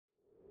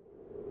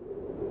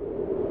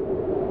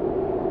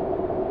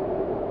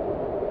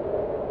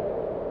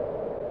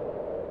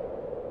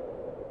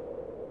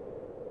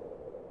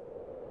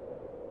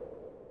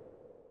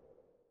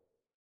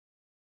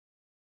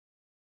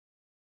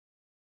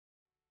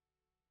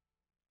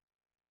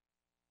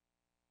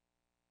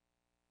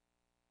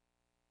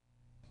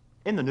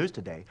In the news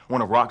today, one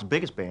of rock's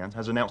biggest bands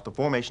has announced the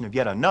formation of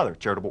yet another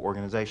charitable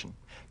organization.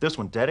 This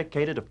one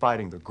dedicated to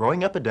fighting the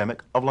growing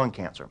epidemic of lung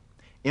cancer.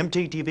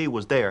 MTTV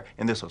was there,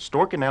 and this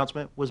historic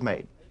announcement was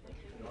made.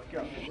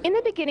 In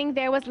the beginning,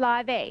 there was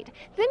Live Aid.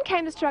 Then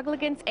came the struggle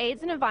against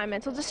AIDS and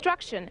environmental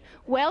destruction.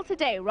 Well,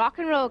 today, rock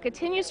and roll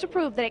continues to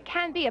prove that it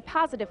can be a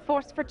positive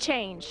force for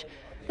change.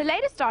 The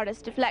latest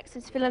artist to flex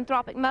his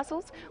philanthropic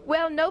muscles?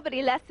 Well,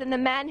 nobody less than the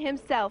man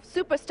himself,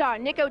 superstar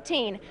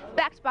Nicotine,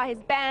 backed by his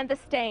band The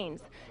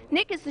Stains.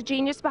 Nick is the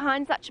genius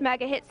behind such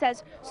mega hits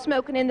as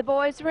Smokin' in the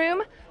Boys'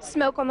 Room,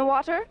 Smoke on the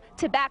Water,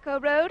 Tobacco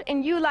Road,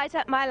 and You Light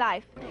Up My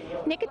Life.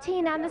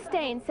 Nicotine and The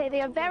Stains say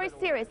they are very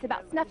serious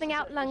about snuffing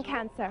out lung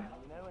cancer.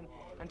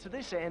 And to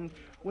this end,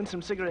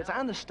 Winsome Cigarettes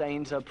and The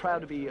Stains are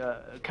proud to be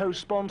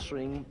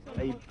co-sponsoring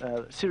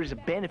a series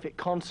of benefit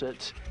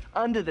concerts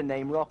under the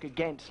name Rock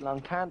Against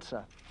Lung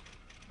Cancer.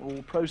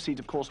 All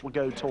proceeds, of course, will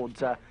go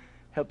towards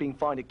helping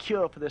find a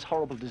cure for this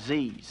horrible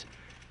disease.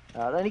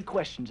 Any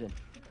questions in?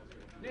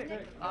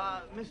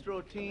 Mr.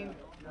 Otine,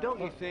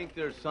 don't you think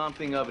there's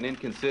something of an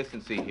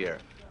inconsistency here?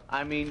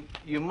 I mean,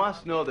 you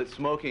must know that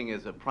smoking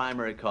is a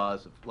primary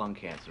cause of lung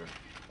cancer,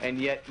 and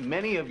yet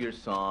many of your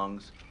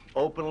songs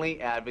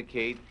openly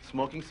advocate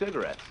smoking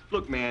cigarettes.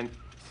 Look, man,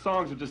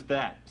 songs are just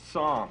that,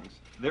 songs.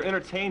 They're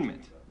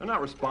entertainment. They're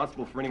not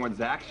responsible for anyone's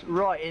actions.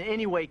 Right, and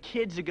anyway,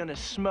 kids are gonna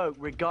smoke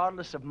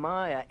regardless of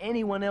my or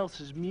anyone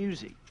else's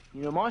music.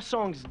 You know, my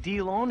songs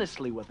deal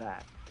honestly with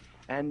that.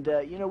 And,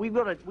 you know,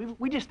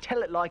 we just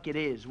tell it like it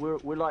is. We're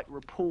like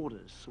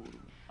reporters, sort of.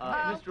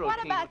 Mr. What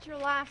Otine, about your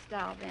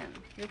lifestyle, then?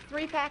 Your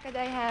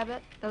 3-pack-a-day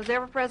habit, those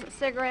ever-present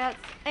cigarettes,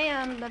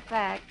 and the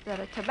fact that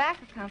a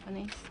tobacco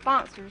company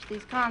sponsors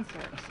these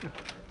concerts.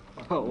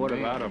 Oh, what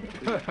about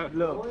them?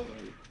 Look,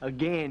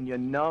 again, you're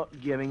not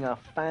giving our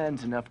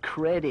fans enough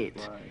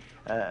credit.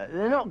 Right.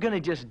 They're not going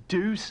to just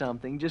do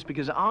something just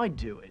because I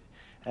do it.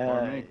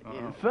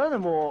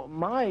 Furthermore,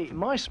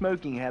 my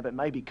smoking habit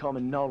may be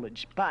common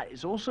knowledge, but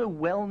it's also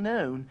well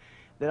known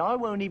that I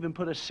won't even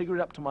put a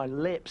cigarette up to my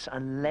lips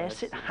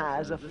unless it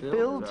has a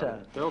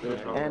filter.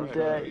 And,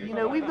 you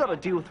know, we've got to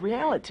deal with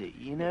reality.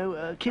 You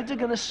know, kids are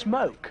going to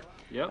smoke.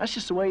 Yep. That's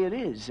just the way it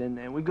is,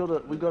 and we've got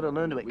to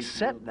learn to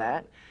accept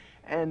that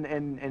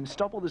and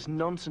stop all this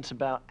nonsense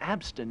about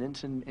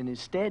abstinence and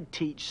instead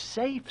teach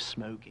safe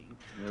smoking.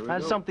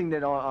 That's something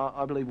that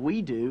I believe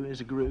we do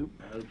as a group,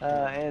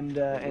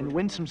 and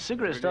Winsome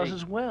Cigarettes does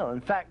as well.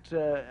 In fact,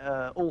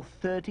 all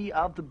 30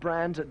 of the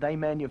brands that they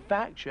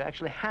manufacture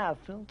actually have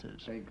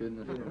filters. thank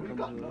goodness.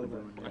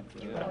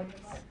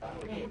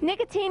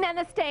 Nicotine and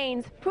The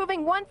Stains,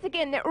 proving once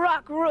again that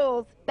rock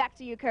rules. Back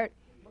to you, Kurt.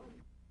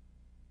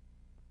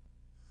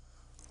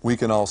 We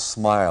can all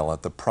smile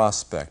at the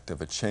prospect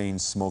of a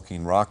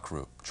chain-smoking rock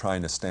group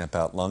trying to stamp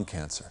out lung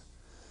cancer.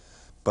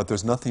 But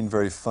there's nothing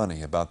very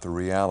funny about the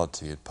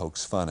reality it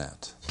pokes fun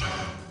at.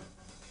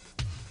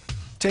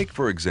 Take,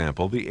 for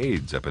example, the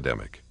AIDS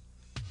epidemic.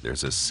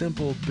 There's a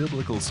simple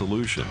biblical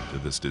solution to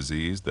this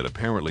disease that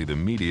apparently the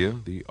media,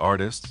 the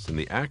artists, and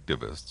the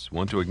activists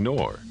want to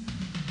ignore.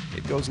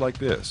 It goes like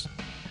this.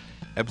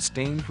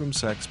 Abstain from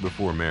sex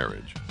before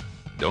marriage.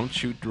 Don't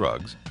shoot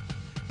drugs.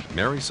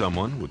 Marry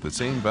someone with the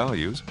same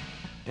values,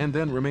 and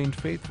then remain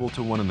faithful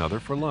to one another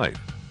for life.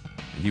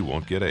 You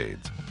won't get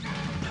AIDS.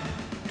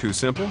 Too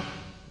simple?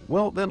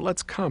 Well, then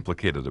let's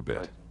complicate it a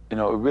bit. You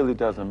know, it really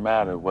doesn't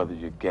matter whether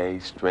you're gay,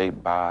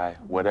 straight, bi,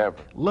 whatever.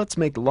 Let's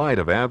make light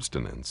of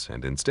abstinence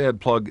and instead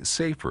plug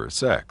safer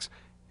sex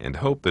and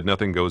hope that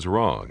nothing goes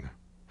wrong.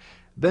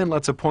 Then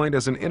let's appoint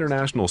as an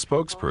international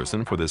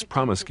spokesperson for this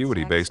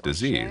promiscuity-based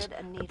disease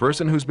a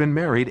person who's been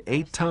married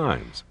 8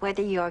 times.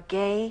 Whether you're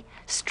gay,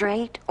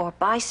 straight, or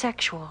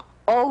bisexual,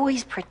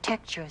 always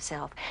protect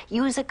yourself.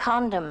 Use a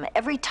condom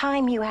every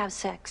time you have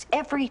sex.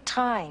 Every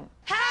time.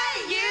 Hey,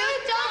 you!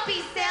 Don't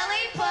be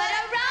silly! Put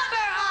a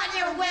rubber on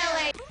your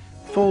willy!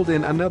 Fold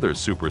in another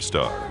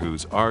superstar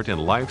whose art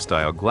and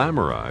lifestyle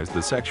glamorized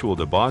the sexual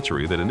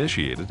debauchery that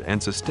initiated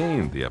and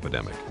sustained the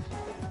epidemic.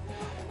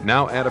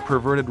 Now add a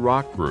perverted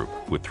rock group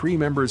with 3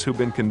 members who've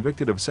been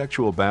convicted of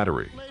sexual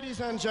battery.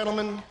 Ladies and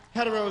gentlemen,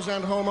 heteros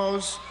and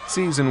homos.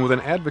 Season with an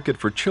advocate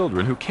for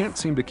children who can't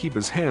seem to keep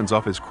his hands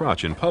off his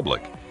crotch in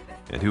public,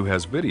 and who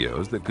has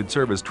videos that could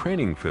serve as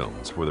training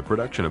films for the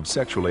production of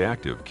sexually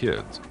active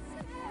kids.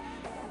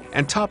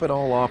 And top it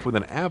all off with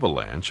an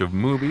avalanche of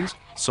movies,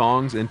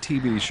 songs, and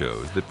TV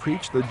shows that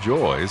preach the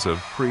joys of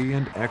pre-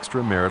 and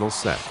extramarital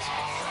sex.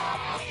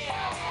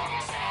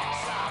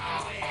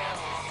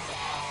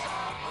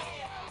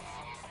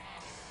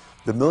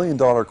 The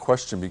million-dollar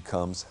question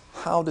becomes,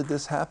 how did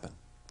this happen?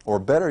 Or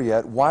better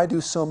yet, why do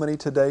so many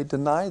today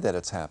deny that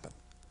it's happened?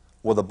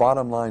 Well, the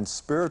bottom line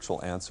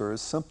spiritual answer is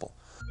simple.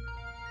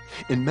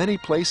 In many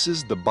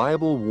places, the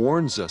Bible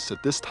warns us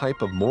that this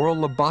type of moral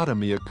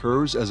lobotomy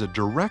occurs as a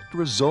direct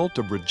result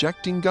of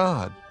rejecting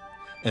God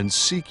and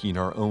seeking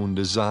our own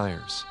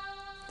desires.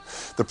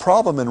 The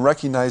problem in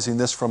recognizing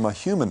this from a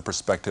human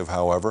perspective,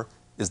 however,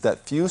 is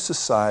that few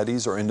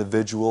societies or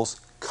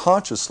individuals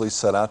consciously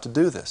set out to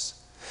do this.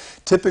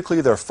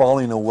 Typically, their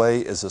falling away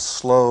is a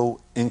slow,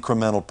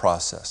 incremental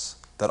process.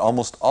 that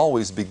almost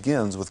always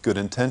begins with good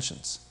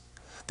intentions.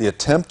 The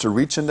attempt to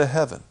reach into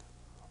heaven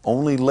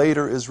only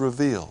later is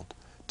revealed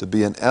to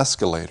be an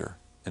escalator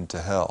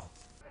into hell.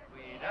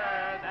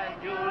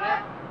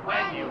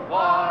 When you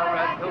wore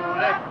a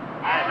tulip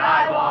and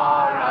I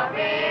wore a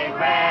big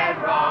red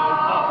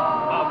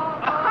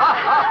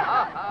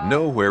rose.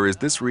 Nowhere is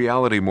this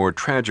reality more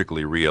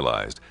tragically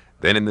realized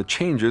than in the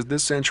changes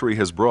this century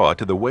has brought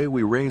to the way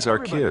we raise our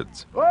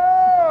kids.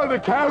 Oh, the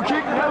cow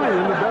kicked Nelly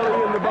in the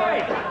belly and the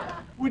butt.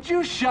 Would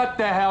you shut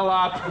the hell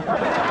up?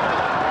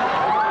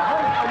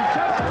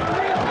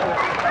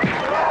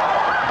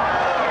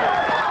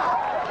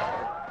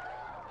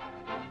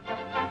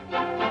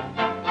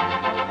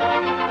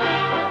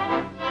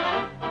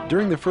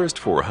 During the first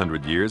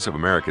 400 years of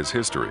America's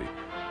history,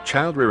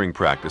 child-rearing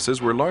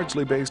practices were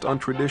largely based on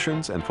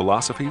traditions and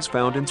philosophies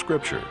found in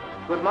Scripture.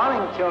 Good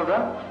morning,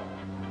 children.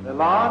 The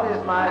Lord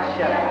is my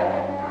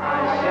shepherd.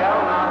 I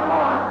shall not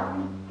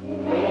want. He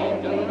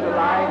makes me to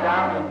lie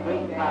down in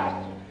green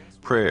pastures.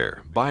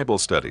 Prayer, Bible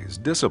studies,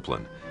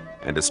 discipline,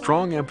 and a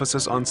strong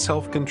emphasis on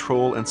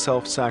self-control and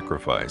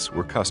self-sacrifice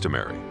were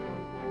customary.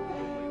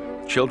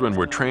 Children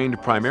were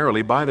trained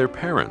primarily by their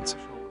parents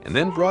and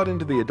then brought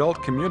into the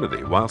adult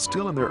community while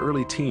still in their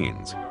early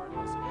teens.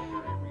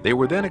 They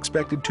were then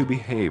expected to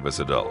behave as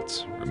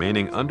adults,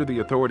 remaining under the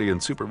authority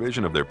and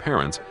supervision of their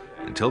parents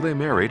until they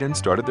married and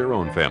started their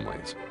own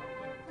families.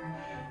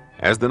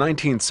 As the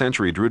 19th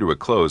century drew to a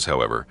close,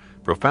 however,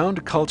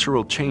 profound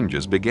cultural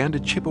changes began to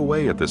chip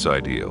away at this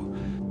ideal.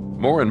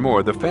 More and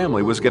more, the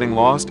family was getting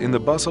lost in the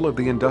bustle of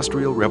the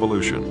Industrial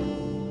Revolution.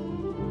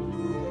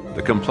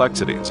 The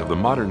complexities of the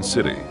modern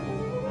city,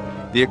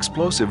 the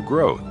explosive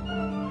growth,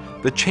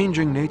 the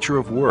changing nature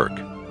of work,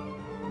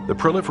 the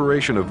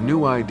proliferation of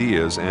new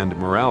ideas and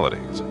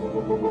moralities,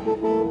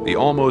 the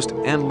almost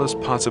endless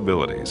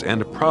possibilities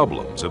and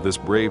problems of this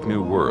brave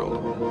new world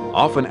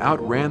often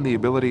outran the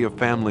ability of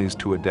families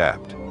to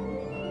adapt.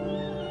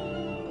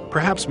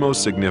 Perhaps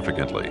most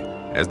significantly,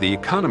 as the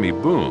economy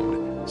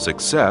boomed,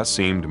 success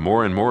seemed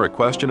more and more a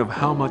question of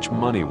how much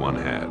money one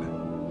had.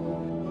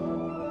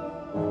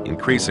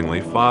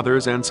 Increasingly,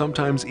 fathers and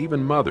sometimes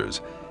even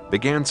mothers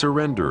began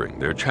surrendering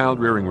their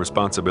child-rearing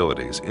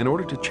responsibilities in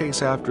order to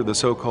chase after the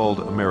so-called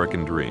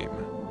American dream.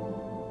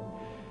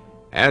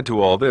 Add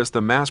to all this the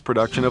mass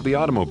production of the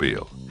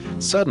automobile.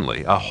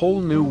 Suddenly, a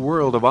whole new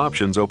world of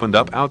options opened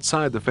up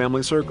outside the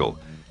family circle,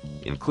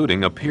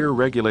 including a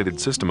peer-regulated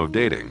system of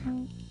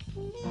dating.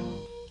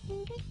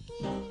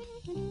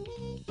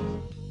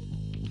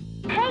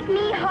 Take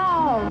me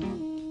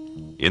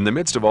home. In the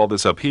midst of all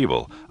this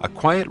upheaval, a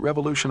quiet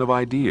revolution of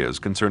ideas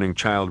concerning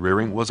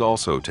child-rearing was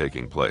also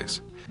taking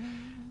place.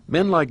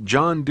 Men like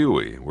John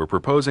Dewey were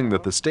proposing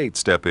that the state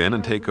step in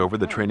and take over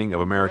the training of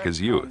America's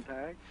youth.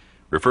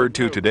 Referred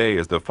to today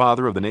as the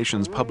father of the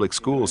nation's public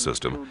school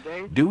system,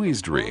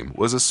 Dewey's dream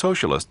was a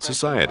socialist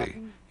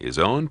society, his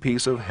own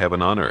piece of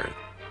heaven on earth.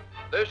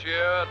 This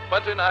year,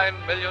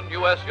 29 million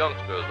U.S.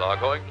 youngsters are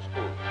going to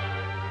school.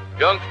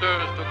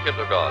 Youngsters to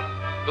kindergarten,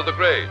 to the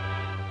grades,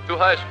 to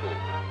high school.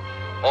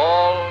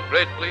 All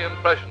greatly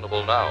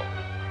impressionable now.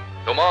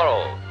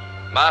 Tomorrow,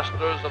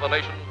 masters of a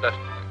nation's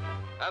destiny.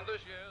 And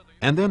this year...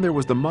 And then there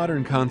was the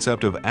modern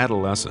concept of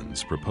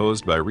adolescence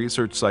proposed by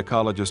research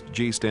psychologist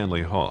G.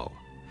 Stanley Hall.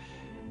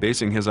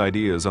 Basing his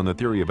ideas on the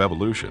theory of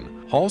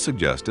evolution, Hall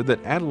suggested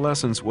that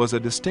adolescence was a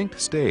distinct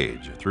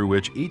stage through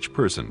which each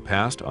person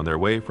passed on their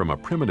way from a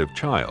primitive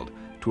child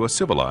to a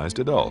civilized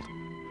adult.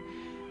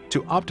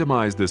 To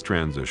optimize this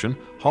transition,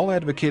 Hall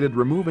advocated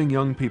removing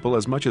young people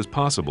as much as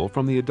possible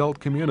from the adult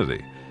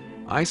community,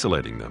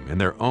 isolating them in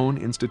their own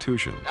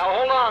institutions. Now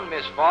hold on,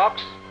 Miss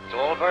Fox. It's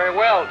all very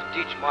well to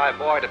teach my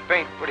boy to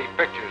paint pretty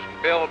pictures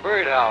and build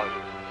birdhouses,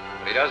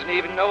 but he doesn't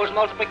even know his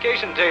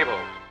multiplication table.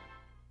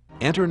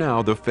 Enter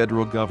now the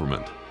federal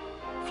government.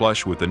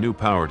 Flush with the new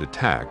power to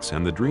tax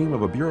and the dream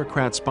of a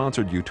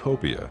bureaucrat-sponsored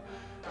utopia,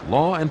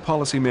 law and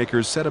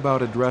policymakers set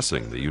about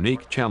addressing the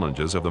unique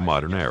challenges of the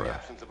modern era.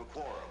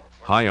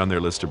 High on their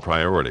list of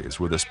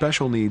priorities were the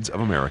special needs of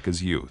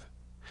America's youth.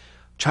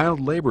 Child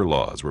labor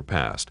laws were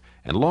passed,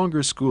 and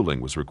longer schooling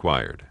was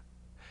required.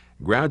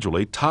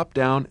 Gradually,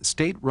 top-down,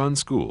 state-run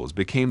schools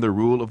became the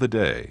rule of the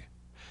day.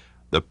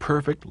 The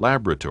perfect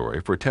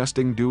laboratory for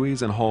testing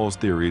Dewey's and Hall's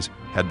theories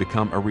had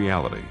become a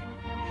reality.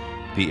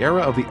 The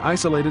era of the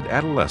isolated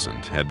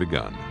adolescent had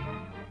begun.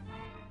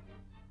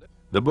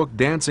 The book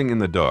Dancing in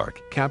the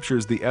Dark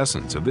captures the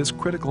essence of this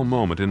critical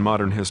moment in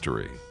modern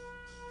history.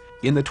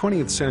 In the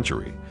 20th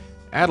century,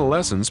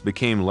 adolescence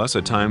became less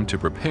a time to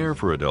prepare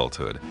for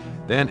adulthood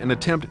than an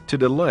attempt to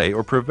delay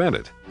or prevent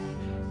it.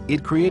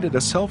 It created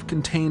a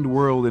self-contained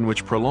world in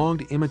which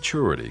prolonged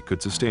immaturity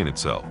could sustain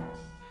itself.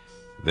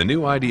 The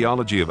new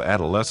ideology of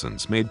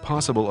adolescence made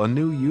possible a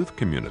new youth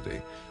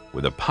community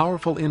with a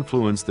powerful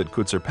influence that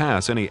could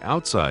surpass any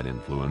outside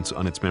influence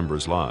on its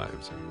members'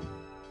 lives.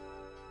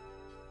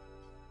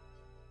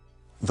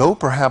 Though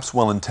perhaps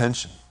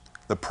well-intentioned,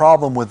 the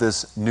problem with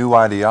this new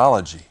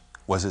ideology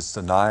was its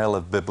denial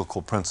of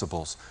biblical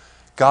principles.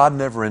 God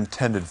never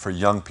intended for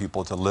young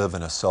people to live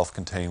in a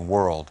self-contained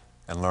world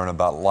and learn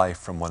about life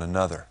from one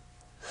another.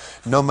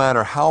 No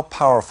matter how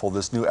powerful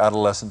this new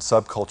adolescent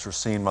subculture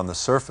seemed on the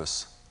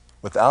surface,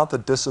 without the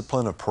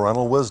discipline of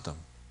parental wisdom,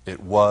 it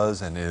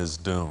was and is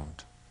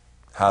doomed.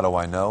 How do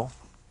I know?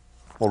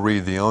 Well,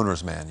 read the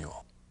owner's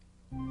manual.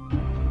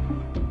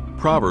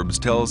 Proverbs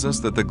tells us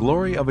that the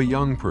glory of a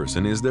young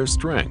person is their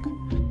strength.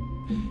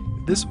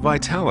 This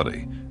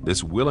vitality,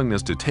 this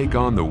willingness to take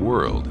on the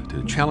world,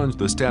 to challenge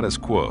the status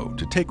quo,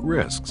 to take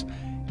risks,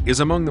 is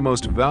among the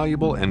most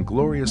valuable and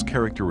glorious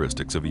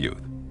characteristics of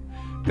youth.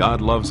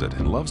 God loves it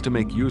and loves to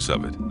make use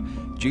of it.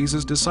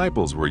 Jesus'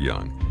 disciples were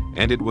young,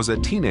 and it was a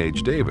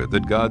teenage David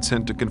that God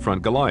sent to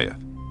confront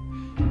Goliath.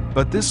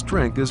 But this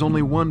strength is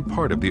only one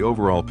part of the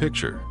overall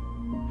picture.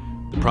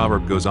 The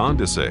proverb goes on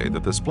to say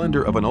that the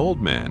splendor of an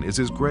old man is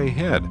his gray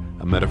head,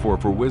 a metaphor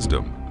for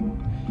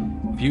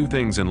wisdom. Few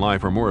things in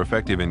life are more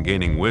effective in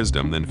gaining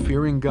wisdom than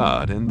fearing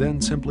God and then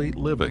simply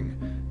living,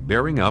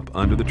 bearing up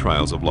under the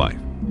trials of life.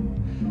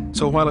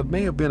 So while it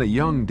may have been a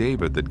young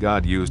David that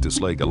God used to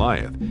slay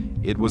Goliath,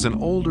 it was an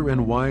older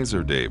and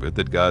wiser David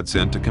that God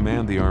sent to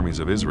command the armies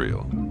of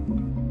Israel.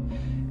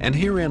 And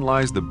herein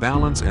lies the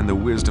balance and the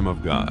wisdom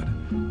of God,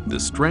 the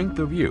strength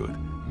of youth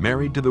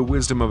married to the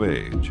wisdom of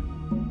age.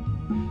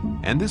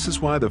 And this is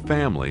why the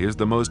family is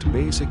the most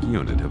basic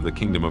unit of the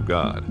kingdom of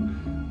God,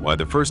 why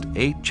the first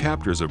 8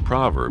 chapters of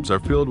Proverbs are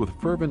filled with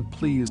fervent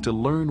pleas to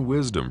learn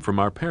wisdom from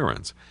our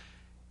parents,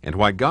 and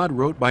why God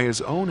wrote by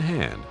His own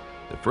hand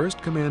the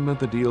first commandment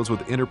that deals with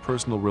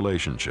interpersonal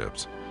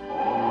relationships.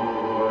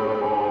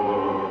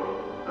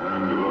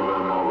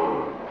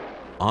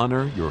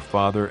 Honor your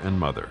father and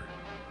mother.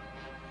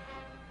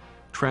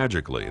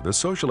 Tragically, the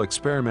social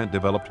experiment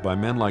developed by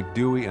men like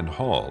Dewey and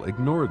Hall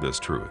ignored this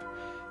truth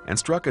and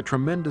struck a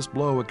tremendous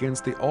blow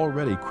against the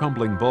already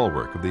crumbling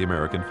bulwark of the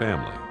American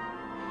family.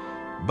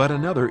 But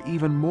another,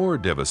 even more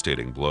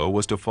devastating blow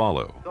was to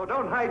follow. So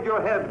don't hide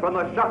your head from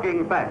the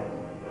shocking fact.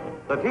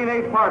 The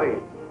teenage party,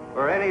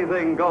 where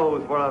anything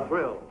goes for a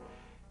thrill.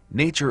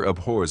 Nature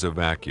abhors a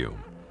vacuum.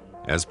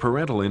 As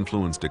parental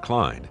influence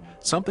declined,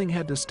 something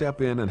had to step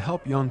in and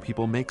help young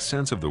people make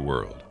sense of the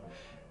world.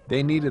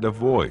 They needed a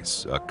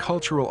voice, a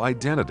cultural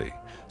identity,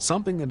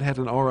 something that had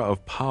an aura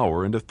of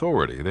power and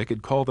authority they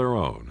could call their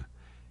own.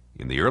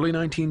 In the early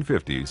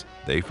 1950s,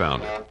 they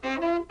found it.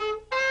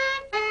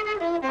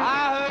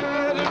 I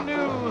heard the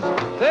news,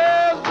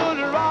 there's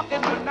good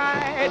rockin'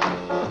 tonight.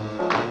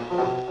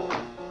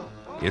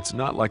 It's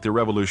not like the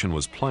revolution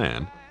was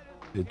planned.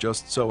 It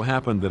just so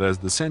happened that as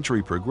the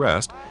century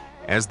progressed,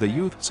 as the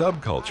youth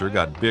subculture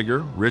got bigger,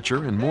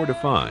 richer, and more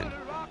defined,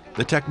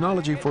 the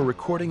technology for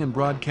recording and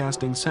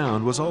broadcasting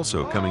sound was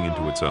also coming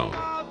into its own.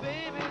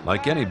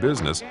 Like any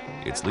business,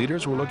 its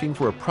leaders were looking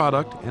for a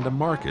product and a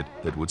market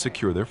that would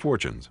secure their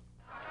fortunes.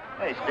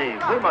 Hey,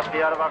 Steve, we must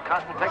be out of our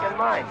cotton picking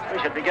mind. We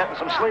should be getting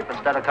some sleep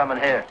instead of coming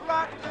here.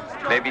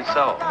 Maybe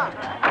so.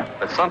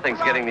 But something's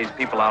getting these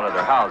people out of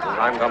their houses.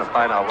 I'm going to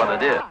find out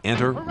what it is.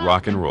 Enter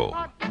rock and roll.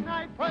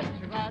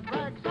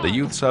 The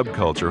youth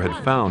subculture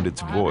had found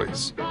its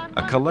voice,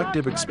 a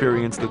collective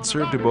experience that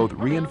served to both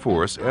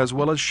reinforce as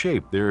well as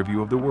shape their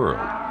view of the world.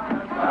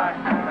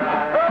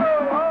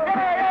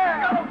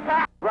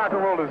 Rock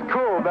and roll is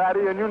cool,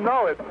 Daddy, and you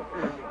know it.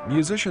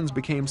 Musicians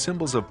became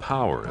symbols of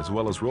power as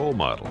well as role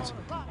models,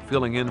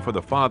 filling in for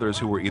the fathers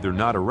who were either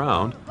not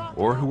around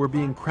or who were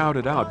being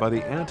crowded out by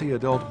the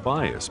anti-adult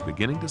bias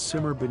beginning to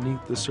simmer beneath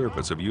the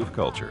surface of youth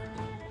culture.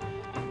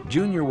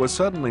 Junior was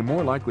suddenly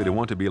more likely to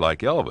want to be like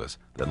Elvis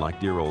than like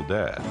dear old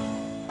Dad.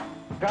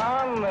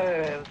 John,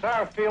 it's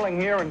our feeling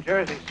here in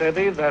Jersey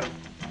City that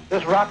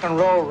this rock and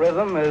roll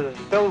rhythm is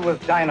filled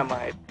with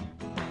dynamite.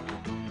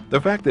 The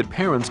fact that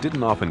parents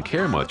didn't often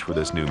care much for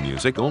this new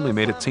music only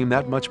made it seem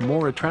that much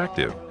more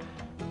attractive.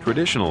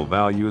 Traditional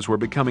values were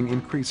becoming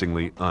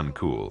increasingly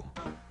uncool.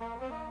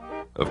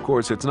 Of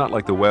course, it's not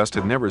like the West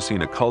had never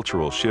seen a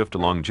cultural shift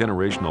along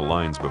generational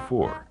lines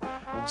before.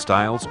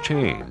 Styles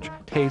change,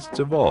 tastes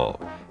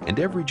evolve, and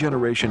every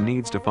generation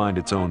needs to find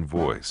its own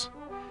voice.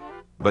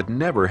 But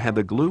never had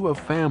the glue of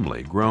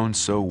family grown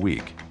so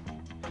weak.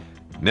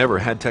 Never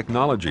had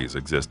technologies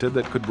existed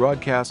that could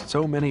broadcast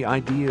so many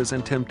ideas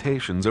and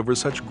temptations over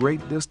such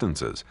great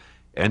distances,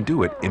 and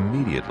do it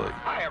immediately.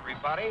 Hi,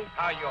 everybody.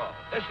 How y'all?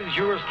 This is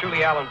yours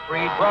truly, Alan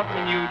Freed,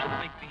 welcoming you to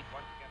the Big Beat.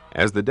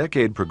 As the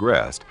decade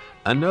progressed,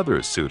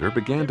 another suitor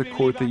began to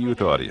court the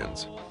youth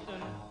audience.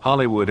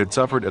 Hollywood had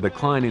suffered a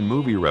decline in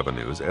movie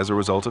revenues as a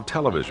result of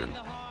television,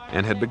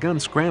 and had begun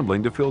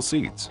scrambling to fill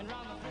seats.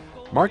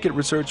 Market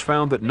research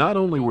found that not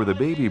only were the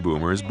baby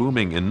boomers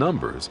booming in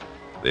numbers,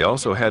 they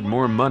also had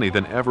more money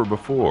than ever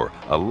before,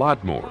 a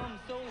lot more.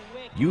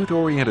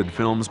 Youth-oriented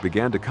films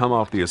began to come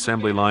off the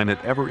assembly line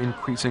at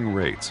ever-increasing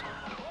rates,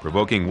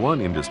 provoking one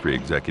industry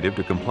executive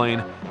to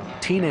complain,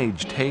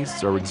 "Teenage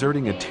tastes are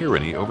exerting a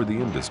tyranny over the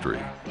industry.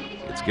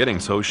 It's getting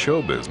so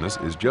show business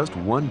is just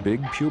one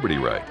big puberty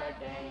rite."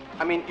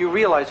 I mean, you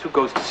realize who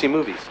goes to see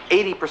movies.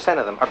 80%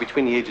 of them are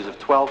between the ages of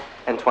 12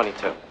 and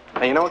 22.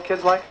 And you know what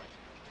kids like?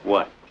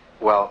 What?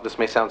 Well, this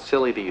may sound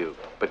silly to you,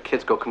 but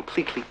kids go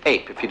completely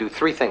ape if you do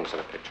 3 things in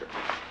a picture.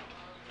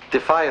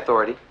 Defy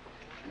authority,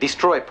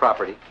 destroy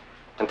property,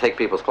 and take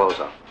people's clothes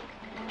off.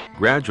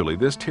 Gradually,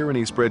 this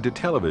tyranny spread to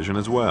television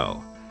as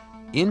well.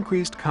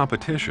 Increased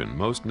competition,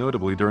 most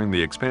notably during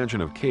the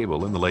expansion of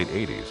cable in the late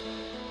 80s,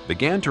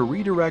 began to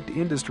redirect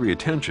industry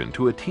attention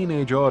to a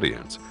teenage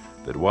audience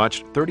that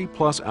watched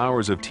 30-plus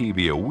hours of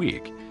TV a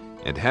week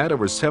and had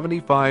over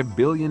 $75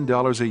 billion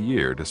a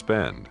year to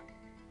spend.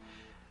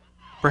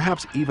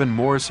 Perhaps even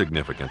more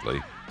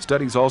significantly,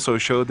 studies also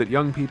showed that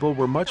young people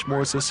were much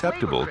more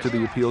susceptible to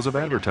the appeals of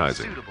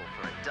advertising.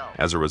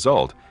 As a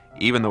result,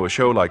 even though a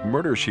show like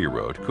Murder, She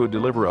Wrote could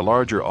deliver a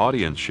larger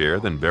audience share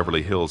than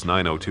Beverly Hills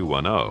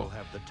 90210,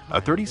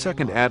 a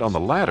 30-second ad on the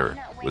latter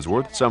was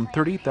worth some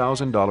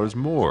 $30,000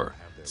 more,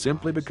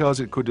 simply because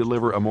it could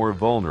deliver a more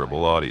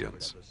vulnerable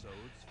audience.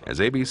 As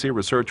ABC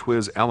research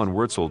whiz Alan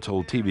Wurtzel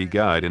told TV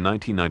Guide in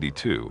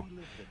 1992,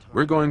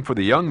 "We're going for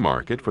the young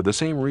market for the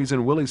same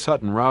reason Willie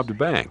Sutton robbed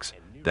banks.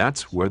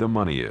 That's where the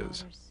money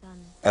is."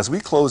 As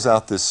we close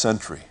out this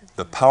century,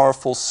 the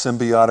powerful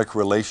symbiotic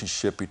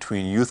relationship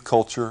between youth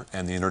culture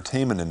and the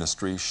entertainment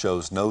industry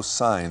shows no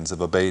signs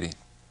of abating.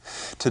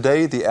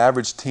 Today, the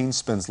average teen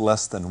spends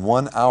less than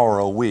 1 hour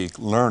a week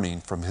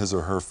learning from his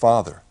or her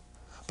father,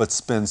 but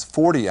spends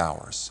 40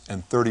 hours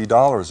and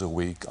 $30 a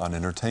week on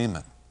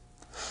entertainment.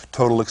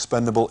 Total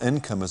expendable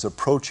income is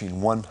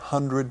approaching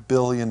 $100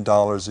 billion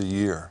a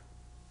year,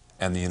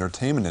 and the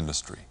entertainment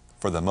industry,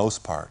 for the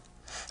most part,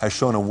 has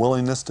shown a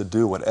willingness to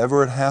do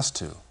whatever it has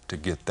to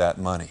get that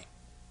money.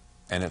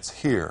 And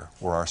it's here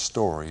where our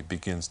story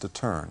begins to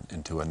turn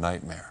into a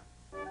nightmare.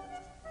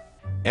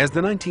 As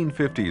the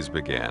 1950s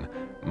began,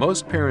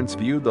 most parents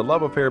viewed the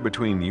love affair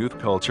between youth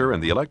culture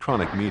and the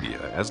electronic media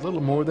as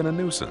little more than a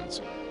nuisance.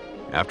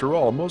 After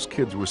all, most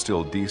kids were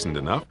still decent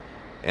enough,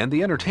 and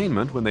the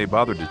entertainment, when they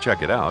bothered to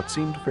check it out,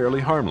 seemed fairly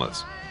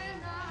harmless.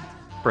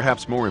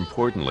 Perhaps more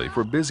importantly,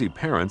 for busy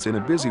parents in a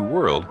busy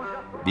world,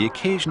 the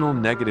occasional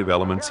negative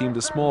element seemed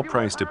a small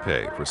price to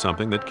pay for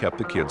something that kept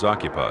the kids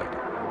occupied.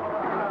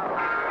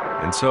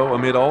 And so,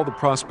 amid all the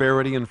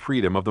prosperity and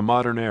freedom of the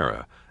modern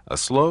era, a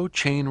slow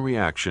chain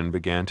reaction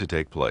began to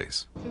take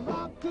place.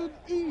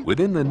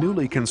 Within the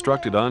newly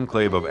constructed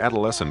enclave of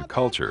adolescent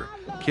culture,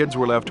 kids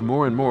were left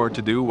more and more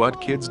to do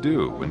what kids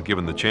do when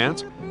given the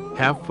chance: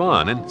 have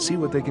fun and see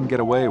what they can get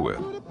away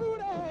with.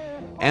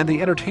 And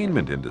the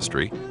entertainment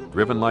industry,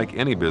 driven like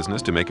any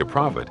business to make a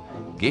profit,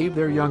 gave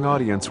their young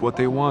audience what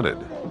they wanted.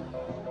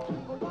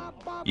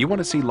 You want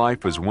to see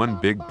life as one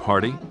big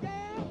party?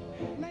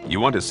 You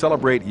want to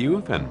celebrate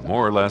youth and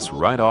more or less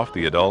write off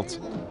the adults?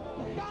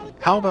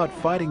 How about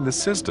fighting the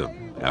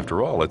system?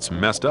 After all, it's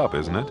messed up,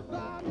 isn't it?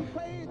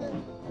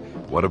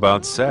 What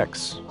about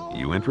sex?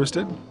 You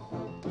interested?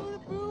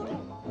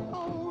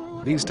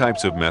 These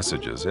types of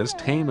messages, as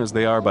tame as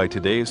they are by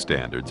today's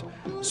standards,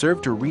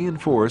 serve to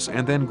reinforce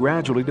and then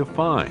gradually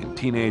define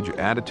teenage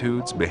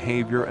attitudes,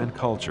 behavior, and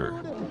culture.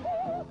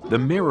 The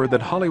mirror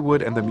that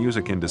Hollywood and the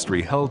music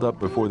industry held up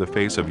before the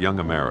face of young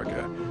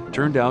America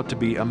turned out to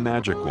be a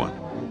magic one,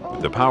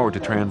 with the power to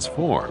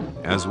transform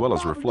as well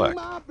as reflect.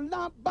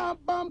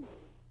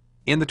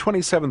 In the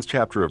 27th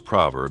chapter of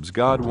Proverbs,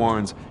 God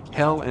warns,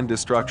 hell and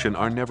destruction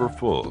are never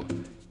full.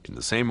 In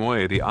the same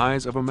way, the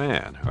eyes of a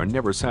man are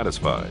never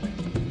satisfied.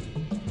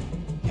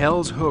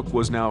 Hell's hook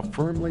was now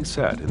firmly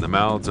set in the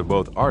mouths of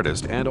both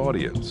artist and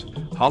audience.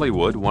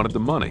 Hollywood wanted the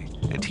money,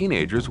 and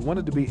teenagers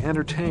wanted to be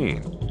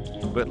entertained.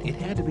 But it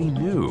had to be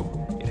new.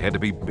 It had to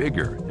be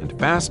bigger and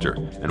faster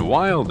and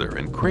wilder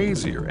and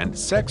crazier and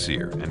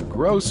sexier and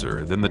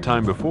grosser than the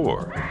time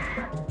before.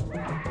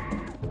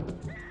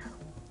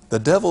 The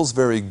devil's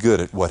very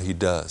good at what he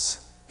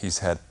does. He's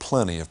had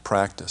plenty of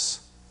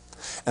practice.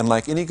 And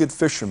like any good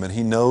fisherman,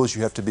 he knows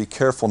you have to be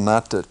careful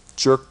not to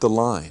jerk the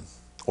line,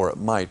 or it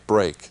might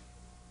break.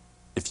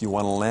 If you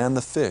want to land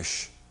the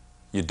fish,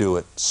 you do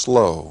it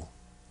slow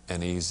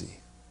and easy.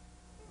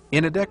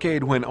 In a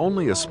decade when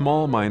only a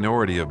small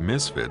minority of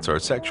misfits are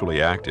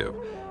sexually active,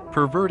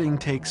 perverting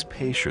takes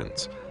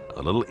patience.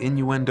 A little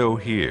innuendo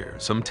here,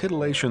 some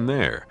titillation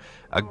there,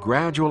 a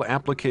gradual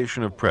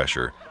application of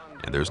pressure,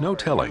 and there's no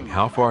telling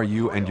how far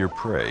you and your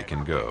prey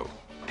can go.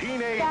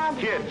 Teenage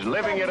kids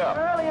living it up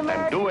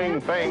and doing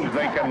things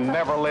they can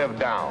never live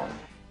down.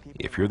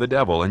 If you're the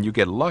devil and you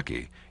get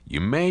lucky, you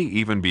may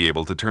even be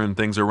able to turn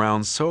things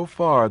around so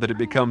far that it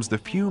becomes the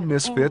few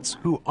misfits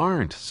who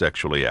aren't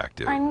sexually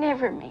active. I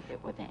never make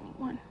it with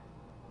anyone.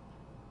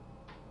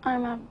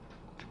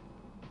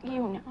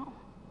 You know.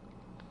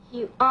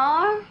 You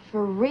are?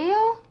 For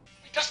real?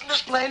 Doesn't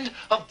this blend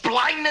of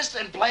blindness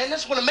and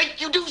blandness want to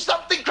make you do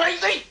something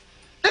crazy?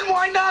 Then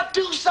why not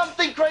do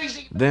something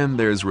crazy? Then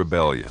there's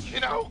rebellion. You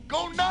know,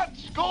 go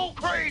nuts, go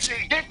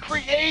crazy, get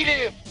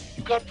creative.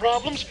 You got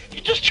problems?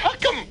 You just chuck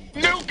them,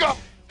 nuke them.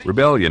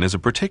 Rebellion is a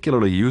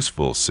particularly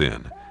useful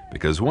sin,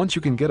 because once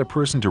you can get a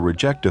person to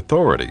reject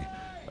authority,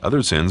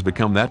 other sins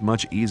become that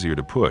much easier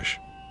to push.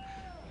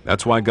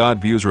 That's why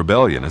God views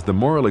rebellion as the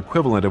moral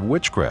equivalent of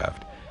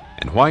witchcraft,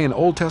 and why in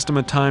Old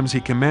Testament times he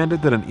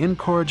commanded that an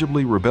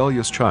incorrigibly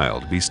rebellious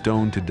child be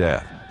stoned to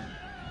death.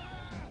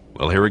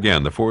 Well, here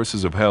again, the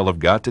forces of hell have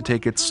got to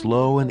take it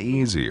slow and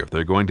easy if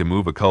they're going to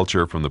move a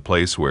culture from the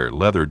place where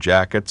leather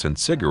jackets and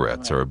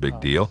cigarettes are a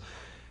big deal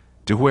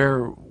to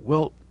where,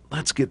 well,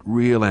 let's get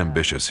real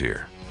ambitious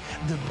here.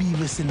 The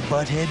Beavis and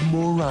Butthead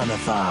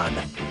Moranathon,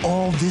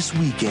 all this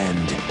weekend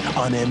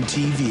on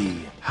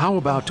MTV. How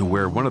about to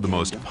where one of the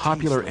most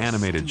popular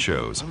animated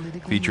shows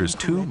features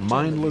two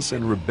mindless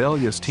and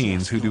rebellious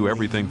teens who do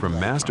everything from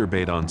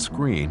masturbate on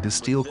screen to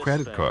steal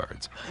credit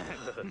cards?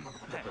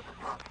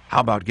 How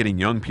about getting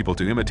young people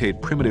to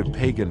imitate primitive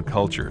pagan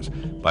cultures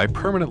by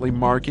permanently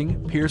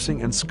marking,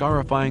 piercing, and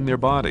scarifying their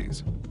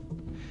bodies?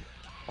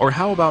 Or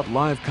how about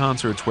live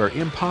concerts where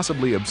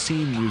impossibly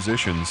obscene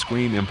musicians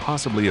scream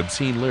impossibly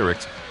obscene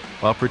lyrics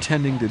while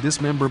pretending to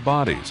dismember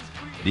bodies,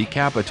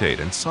 decapitate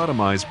and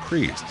sodomize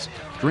priests,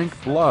 drink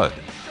blood,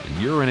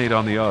 and urinate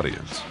on the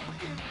audience?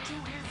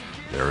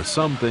 There are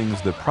some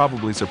things that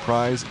probably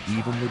surprise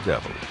even the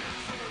devil.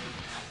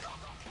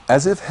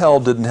 As if hell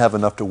didn't have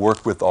enough to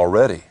work with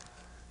already,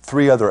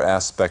 3 other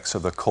aspects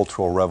of the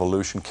Cultural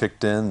Revolution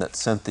kicked in that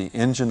sent the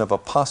engine of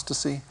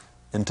apostasy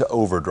into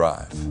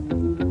overdrive.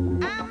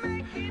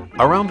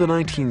 Around the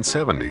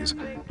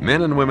 1970s,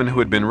 men and women who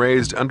had been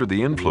raised under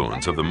the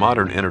influence of the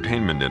modern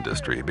entertainment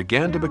industry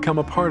began to become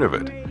a part of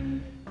it.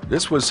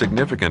 This was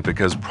significant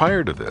because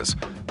prior to this,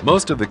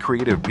 most of the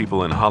creative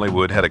people in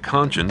Hollywood had a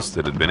conscience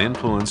that had been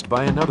influenced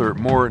by another,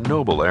 more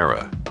noble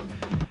era.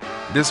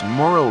 This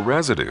moral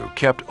residue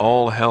kept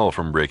all hell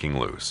from breaking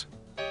loose.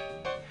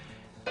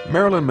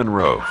 Marilyn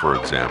Monroe, for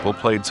example,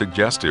 played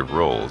suggestive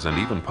roles and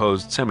even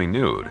posed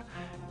semi-nude,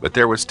 but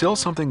there was still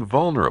something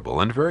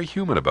vulnerable and very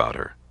human about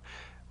her.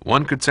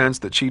 One could sense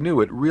that she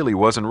knew it really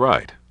wasn't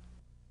right.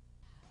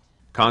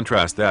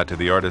 Contrast that to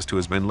the artist who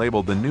has been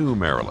labeled the new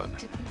Marilyn.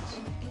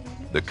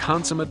 The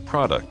consummate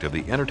product of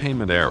the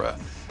entertainment era,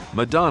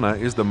 Madonna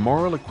is the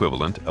moral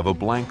equivalent of a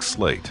blank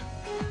slate.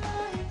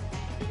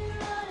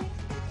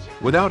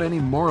 Without any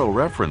moral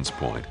reference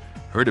point,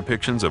 her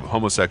depictions of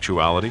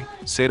homosexuality,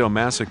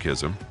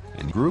 sadomasochism,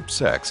 and group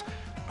sex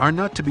are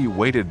not to be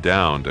weighted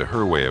down to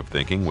her way of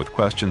thinking with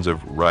questions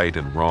of right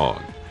and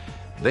wrong.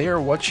 They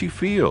are what she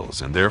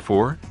feels, and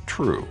therefore,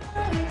 true.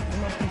 The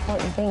most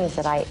important thing is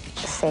that I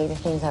say the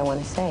things I want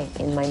to say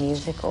in my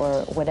music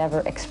or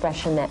whatever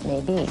expression that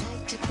may be.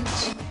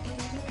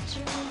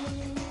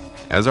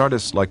 As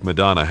artists like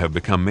Madonna have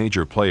become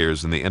major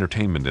players in the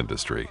entertainment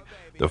industry,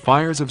 the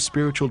fires of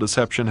spiritual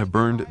deception have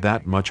burned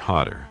that much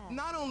hotter.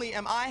 Not only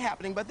am I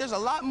happening, but there's a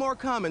lot more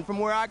coming from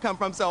where I come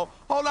from, so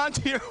hold on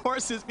to your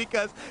horses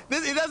because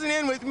it doesn't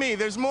end with me.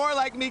 There's more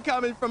like me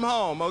coming from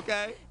home,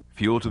 okay?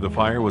 Fuel to the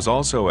fire was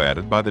also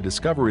added by the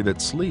discovery that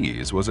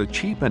sleaze was a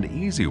cheap and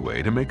easy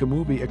way to make a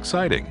movie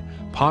exciting,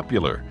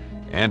 popular,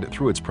 and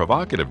through its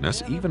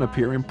provocativeness even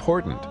appear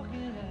important.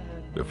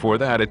 Before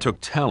that, it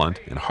took talent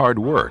and hard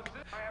work,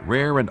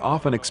 rare and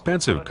often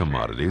expensive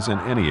commodities in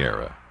any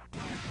era.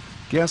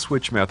 Guess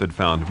which method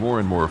found more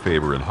and more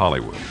favor in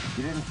Hollywood?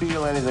 You didn't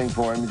feel anything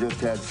for him, you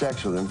just had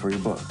sex with him for your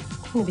book.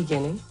 In the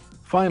beginning.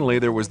 Finally,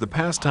 there was the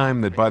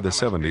pastime that by the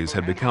 70s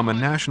had become a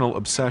national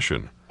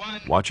obsession,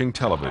 watching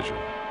television.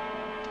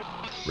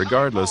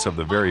 Regardless of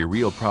the very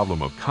real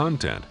problem of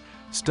content,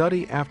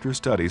 study after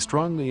study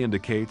strongly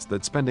indicates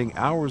that spending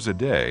hours a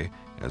day,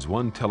 as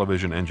one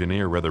television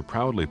engineer rather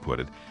proudly put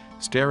it,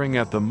 staring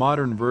at the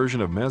modern version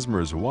of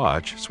Mesmer's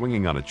watch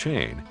swinging on a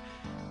chain,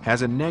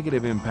 has a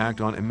negative impact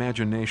on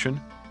imagination,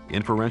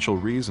 inferential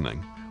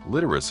reasoning,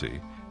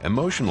 literacy,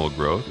 emotional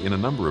growth in a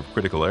number of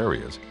critical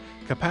areas,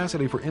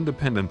 capacity for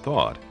independent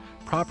thought,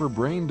 proper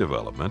brain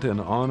development, and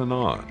on and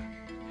on.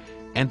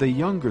 And the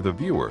younger the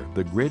viewer,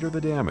 the greater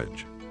the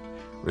damage.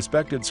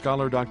 Respected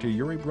scholar Dr.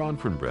 Yuri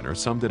Bronfenbrenner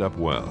summed it up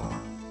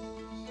well.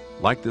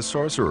 Like the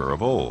sorcerer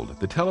of old,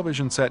 the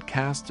television set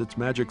casts its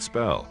magic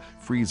spell,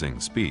 freezing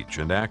speech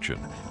and action,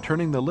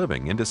 turning the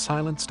living into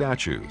silent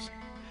statues.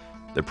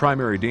 The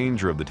primary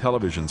danger of the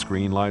television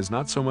screen lies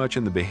not so much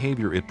in the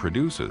behavior it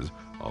produces,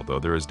 although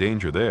there is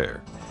danger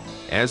there,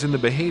 as in the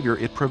behavior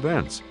it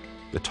prevents,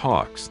 the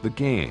talks, the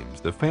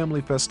games, the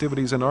family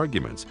festivities and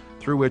arguments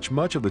through which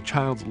much of the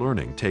child's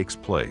learning takes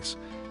place,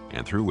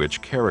 and through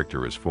which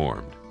character is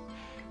formed.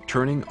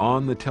 Turning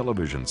on the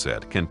television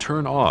set can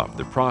turn off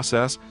the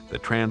process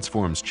that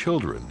transforms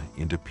children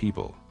into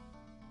people.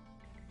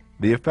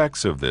 The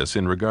effects of this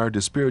in regard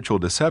to spiritual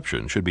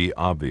deception should be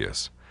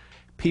obvious.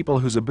 People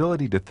whose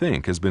ability to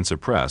think has been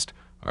suppressed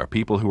are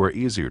people who are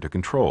easier to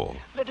control.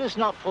 Let us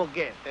not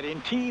forget that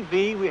in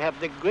TV we have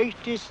the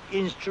greatest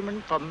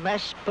instrument for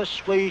mass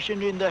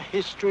persuasion in the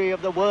history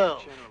of the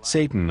world.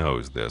 Satan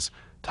knows this.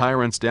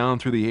 Tyrants down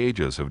through the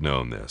ages have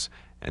known this.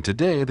 And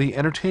today, the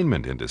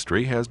entertainment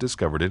industry has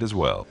discovered it as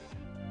well.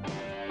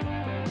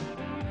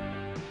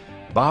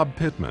 Bob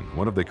Pittman,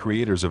 one of the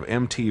creators of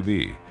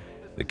MTV,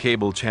 the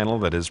cable channel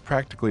that has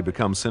practically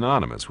become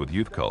synonymous with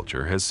youth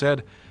culture, has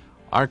said,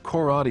 "Our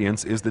core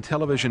audience is the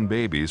television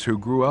babies who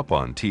grew up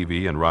on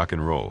TV and rock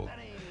and roll.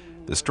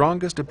 The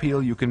strongest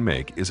appeal you can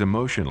make is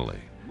emotionally.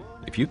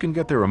 If you can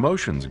get their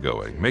emotions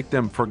going, make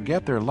them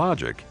forget their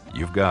logic,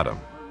 you've got them."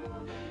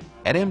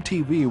 At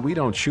MTV, we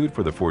don't shoot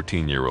for the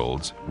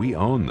 14-year-olds, we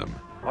own them.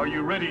 Are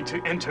you ready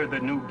to enter the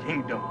new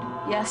kingdom?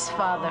 Yes,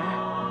 Father.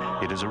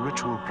 It is a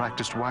ritual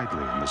practiced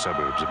widely in the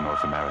suburbs of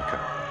North America.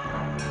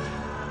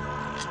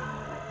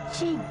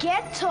 She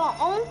gets her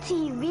own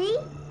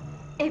TV?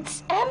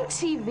 It's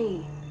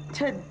MTV.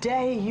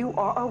 Today you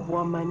are a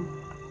woman.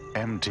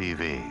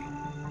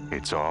 MTV.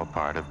 It's all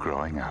part of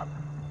growing up.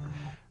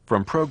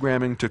 From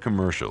programming to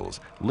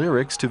commercials,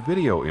 lyrics to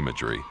video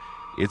imagery,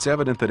 it's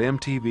evident that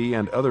MTV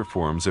and other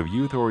forms of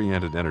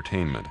youth-oriented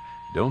entertainment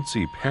don't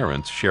see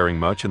parents sharing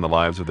much in the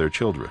lives of their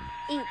children.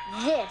 Eat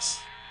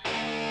this.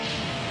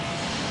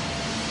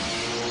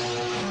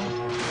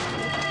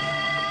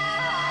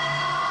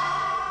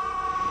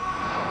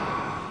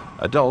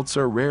 Adults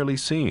are rarely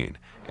seen,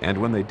 and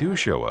when they do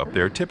show up,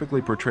 they're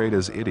typically portrayed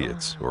as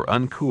idiots or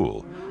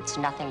uncool. It's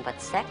nothing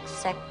but sex,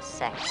 sex,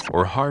 sex.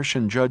 Or harsh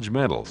and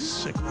judgmental.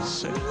 Sick,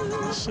 sick,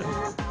 sick.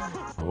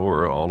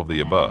 Or all of the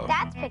above.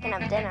 Dad's picking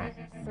up dinner.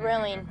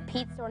 Thrilling.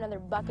 Pizza or another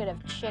bucket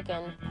of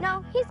chicken.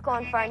 No, he's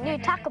going for a new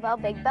Taco Bell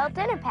Big Bell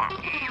dinner pack.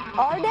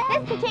 Our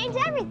dad? This could change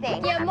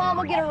everything. Yeah, Mom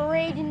will get a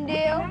raging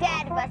deal.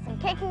 Dad will have some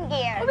kicking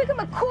gear. We'll become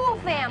a cool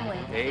family.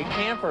 Hey,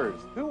 campers,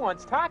 who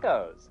wants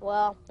tacos?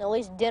 Well, at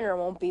least dinner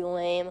won't be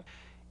lame.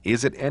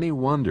 Is it any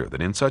wonder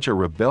that in such a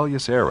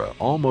rebellious era,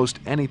 almost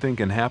anything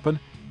can happen,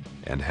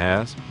 and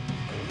has?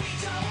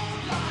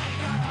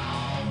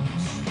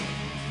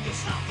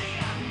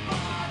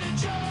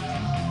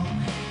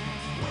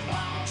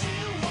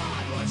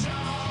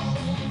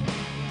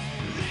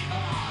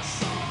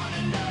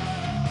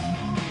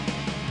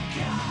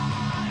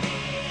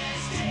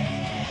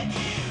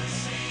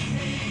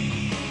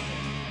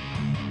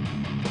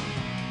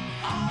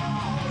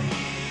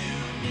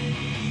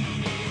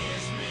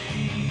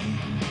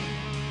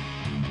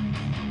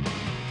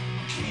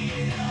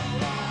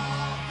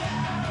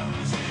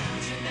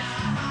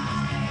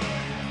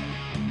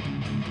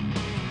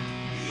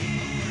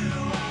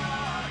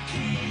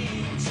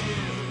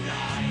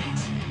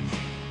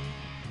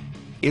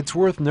 It's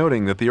worth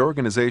noting that the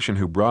organization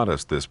who brought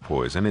us this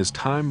poison is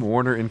Time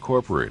Warner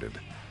Incorporated.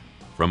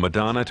 From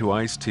Madonna to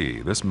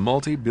Ice-T, this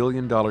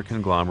multi-billion-dollar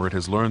conglomerate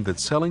has learned that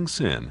selling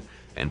sin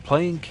and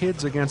playing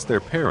kids against their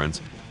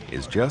parents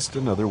is just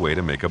another way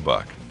to make a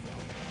buck.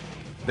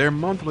 Their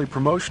monthly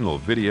promotional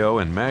video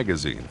and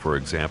magazine, for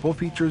example,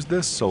 features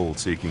this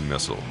soul-seeking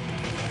missile.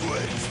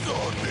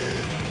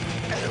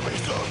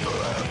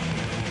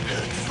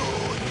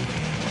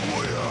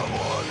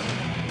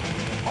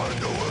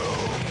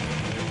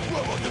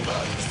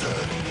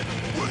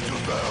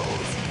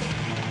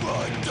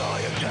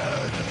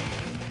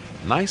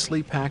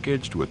 Nicely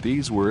packaged with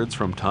these words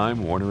from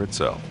Time Warner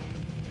itself.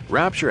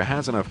 Rapture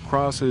has enough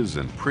crosses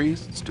and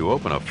priests to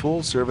open a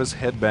full-service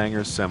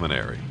headbanger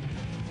seminary.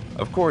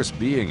 Of course,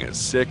 being as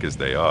sick as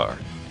they are,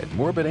 at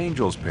Morbid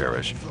Angels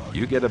Parish,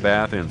 you get a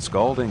bath in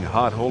scalding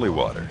hot holy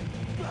water.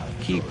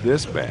 Keep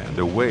this band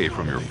away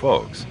from your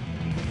folks.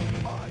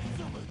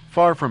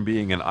 Far from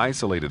being an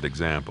isolated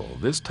example,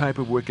 this type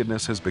of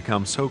wickedness has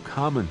become so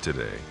common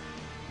today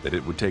that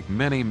it would take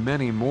many,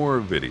 many more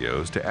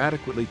videos to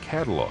adequately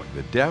catalog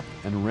the depth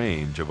and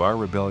range of our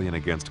rebellion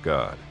against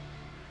God.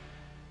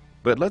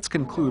 But let's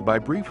conclude by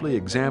briefly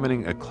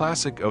examining a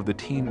classic of the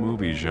teen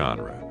movie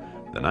genre,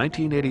 the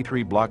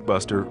 1983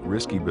 blockbuster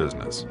Risky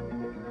Business.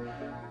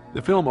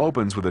 The film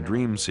opens with a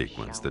dream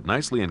sequence that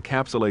nicely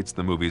encapsulates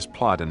the movie's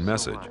plot and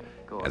message,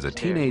 as a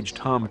teenage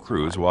Tom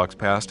Cruise walks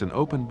past an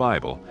open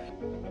Bible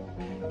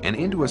and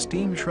into a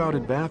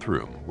steam-shrouded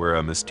bathroom where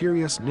a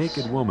mysterious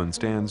naked woman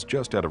stands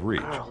just out of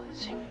reach.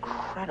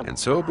 And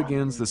so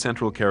begins the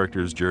central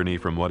character's journey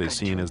from what is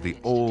seen as the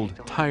old,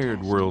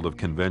 tired world of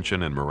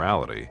convention and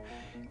morality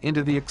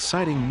into the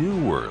exciting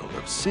new world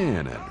of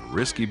sin and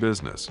risky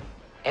business.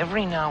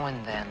 Every now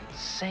and then,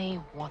 say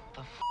what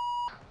the f***.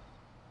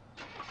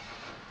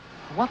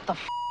 What the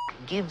f***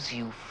 gives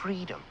you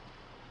freedom?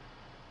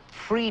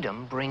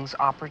 Freedom brings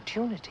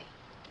opportunity.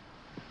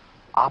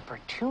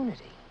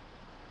 Opportunity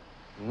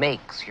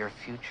makes your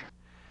future.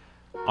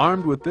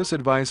 Armed with this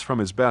advice from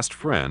his best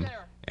friend,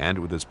 and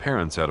with his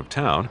parents out of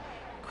town,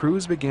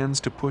 Cruise begins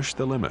to push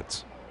the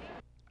limits.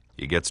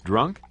 He gets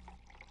drunk,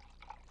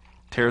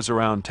 tears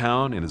around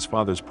town in his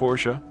father's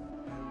Porsche,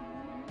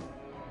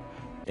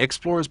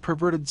 explores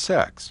perverted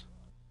sex,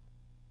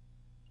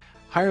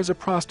 hires a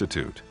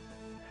prostitute,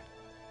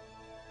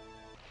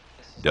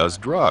 does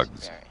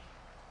drugs,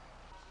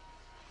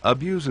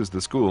 abuses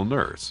the school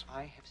nurse,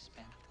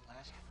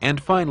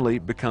 and finally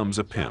becomes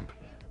a pimp,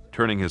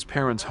 turning his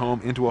parents'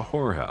 home into a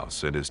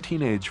whorehouse and his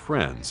teenage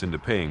friends into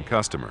paying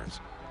customers.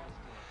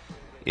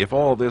 If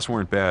all this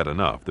weren't bad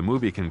enough, the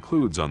movie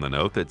concludes on the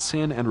note that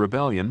sin and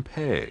rebellion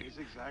pay.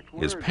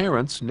 His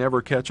parents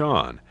never catch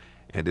on,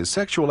 and his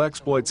sexual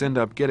exploits end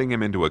up getting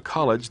him into a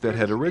college that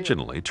had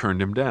originally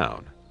turned him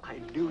down. I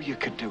knew you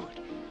could do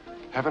it.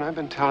 Haven't I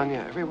been telling you,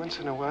 every once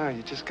in a while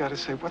you just gotta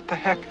say, what the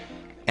heck?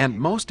 And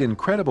most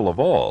incredible of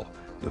all,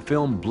 the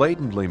film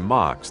blatantly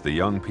mocks the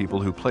young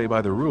people who play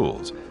by the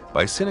rules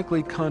by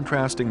cynically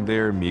contrasting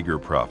their meager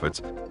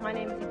profits My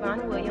name is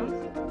Yvonne Williams.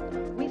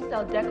 We sell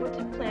sell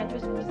decorative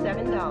planters for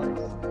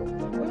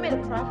 $7. We made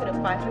a profit of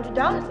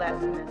 $500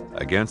 last month.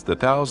 Against the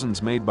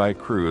thousands made by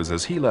Cruz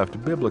as he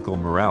left biblical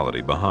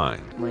morality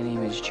behind. My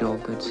name is Joel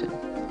Goodson.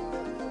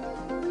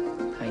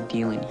 I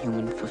deal in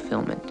human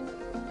fulfillment.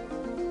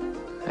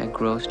 I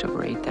grossed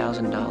over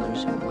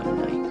 $8,000 in one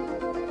night.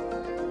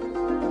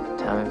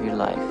 Time of your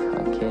life,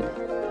 huh, kid?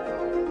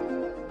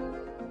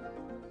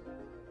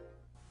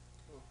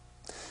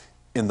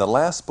 In the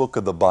last book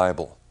of the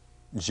Bible,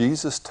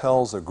 Jesus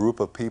tells a group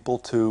of people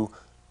to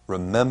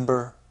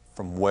remember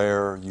from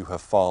where you have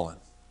fallen.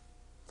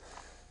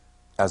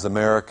 As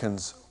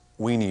Americans,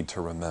 we need to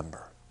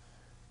remember.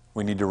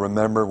 We need to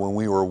remember when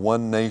we were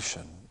one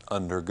nation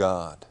under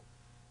God.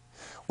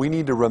 We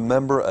need to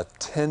remember a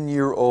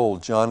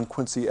 10-year-old John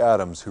Quincy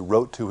Adams who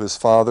wrote to his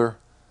father,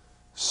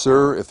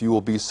 "Sir, if you will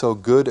be so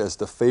good as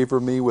to favor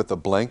me with a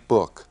blank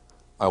book,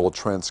 I will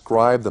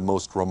transcribe the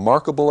most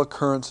remarkable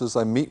occurrences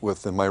I meet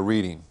with in my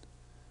reading,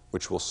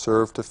 which will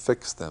serve to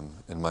fix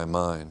them in my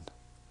mind."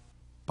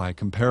 By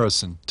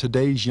comparison,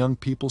 today's young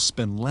people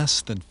spend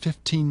less than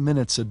 15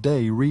 minutes a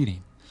day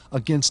reading,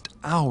 against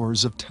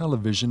hours of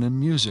television and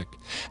music,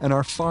 and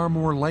are far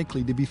more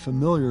likely to be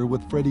familiar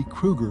with Freddy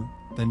Krueger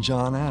than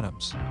John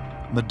Adams,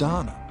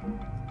 Madonna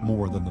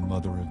more than the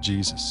mother of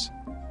Jesus.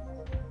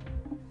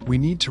 We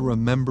need to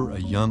remember a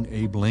young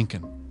Abe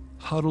Lincoln,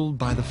 huddled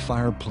by the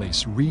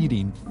fireplace,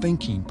 reading,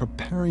 thinking,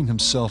 preparing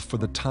himself for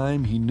the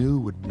time he knew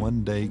would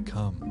one day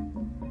come.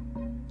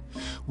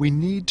 We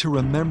need to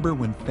remember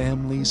when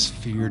families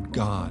feared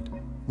God,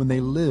 when they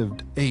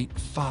lived, ate,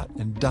 fought,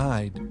 and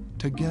died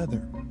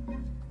together.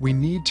 We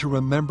need to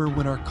remember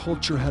when our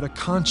culture had a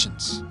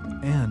conscience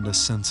and a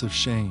sense of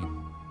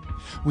shame.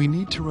 We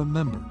need to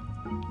remember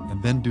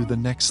and then do the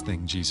next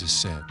thing Jesus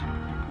said.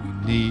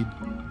 We need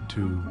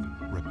to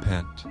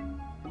repent.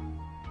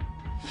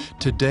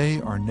 Today,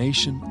 our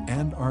nation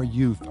and our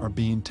youth are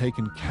being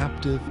taken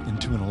captive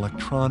into an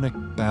electronic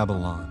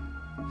Babylon.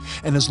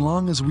 And as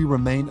long as we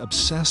remain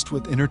obsessed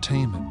with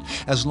entertainment,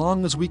 as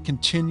long as we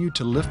continue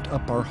to lift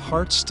up our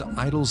hearts to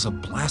idols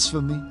of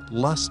blasphemy,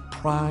 lust,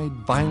 pride,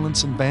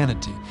 violence, and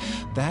vanity,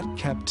 that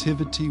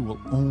captivity will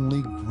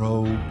only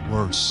grow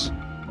worse.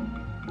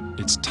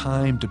 It's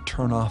time to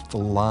turn off the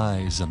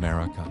lies,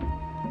 America.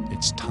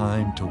 It's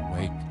time to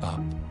wake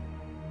up.